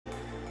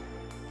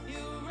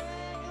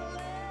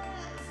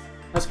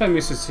Let's play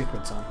Mr.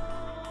 Secret Son.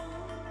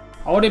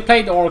 I already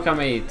played Orcam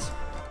 8.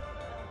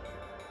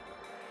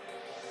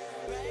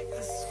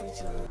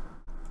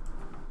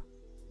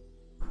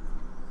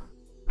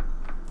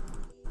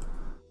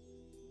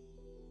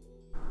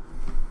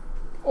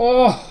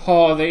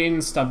 Oh, the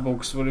Insta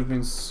books would have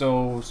been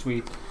so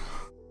sweet.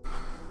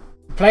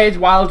 Played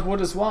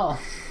Wildwood as well.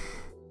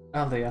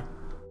 Oh, there.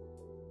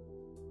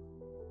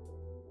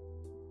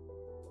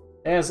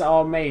 There's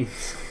our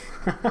mate.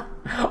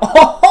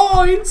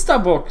 Oh,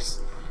 Instabooks!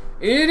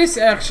 It is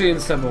actually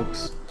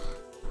Instabooks.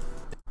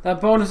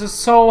 That bonus is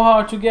so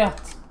hard to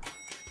get.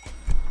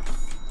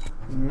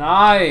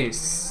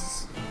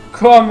 Nice!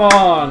 Come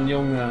on,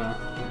 Junge!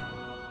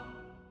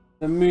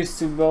 The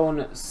mystic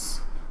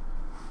bonus.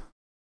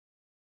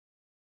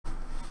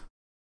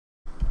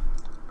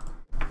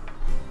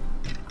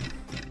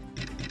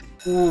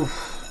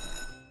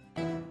 Oof.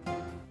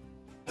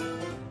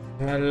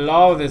 I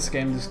love this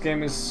game. This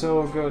game is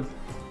so good.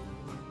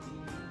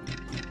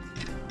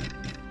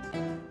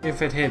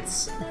 If it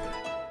hits.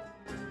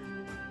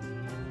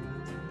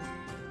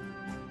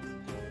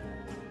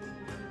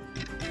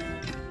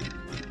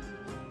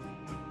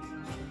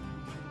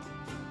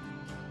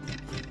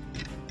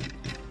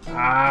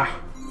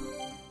 Ah.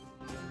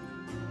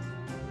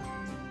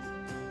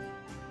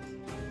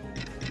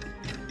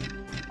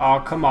 Oh,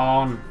 come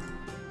on.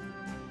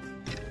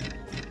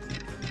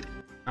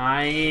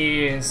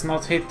 Nice,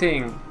 not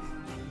hitting.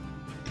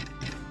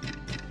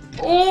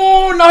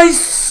 Oh,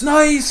 nice,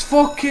 nice,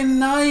 fucking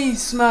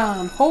nice,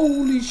 man.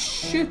 Holy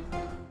shit.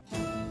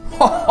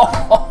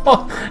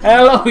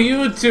 Hello,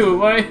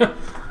 YouTube.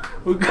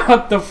 We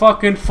got the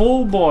fucking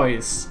full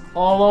boys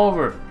all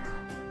over.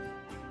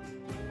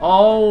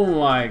 Oh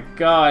my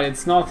god,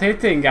 it's not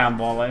hitting,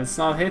 Gamble. It's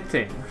not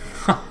hitting.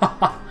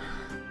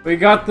 We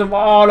got them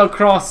all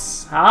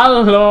across.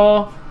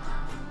 Hello.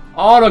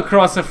 All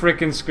across the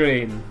freaking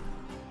screen.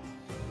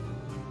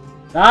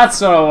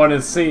 That's what I want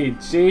to see.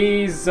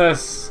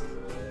 Jesus.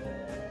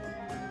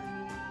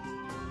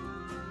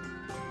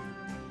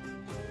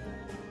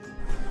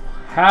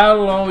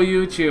 Hello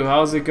YouTube,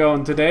 how's it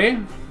going today?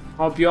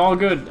 Hope you're all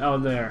good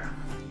out there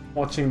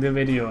watching the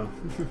video.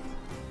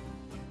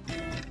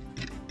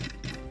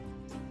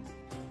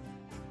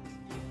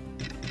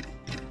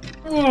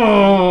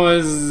 Oh,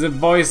 is the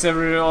boys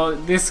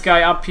this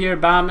guy up here,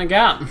 bam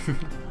again.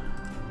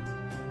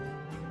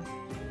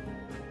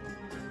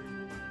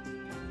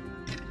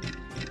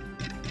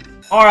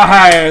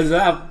 Alright,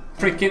 a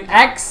freaking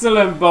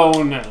excellent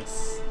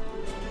bonus.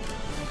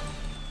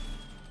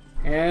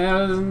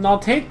 And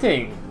not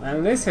hitting,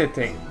 and this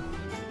hitting.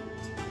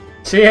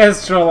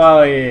 Cheers,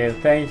 Trollali,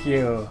 thank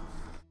you.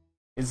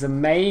 It's a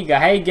mega,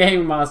 hey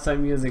Game Master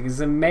Music, it's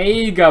a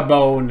mega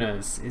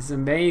bonus. It's a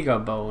mega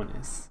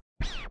bonus.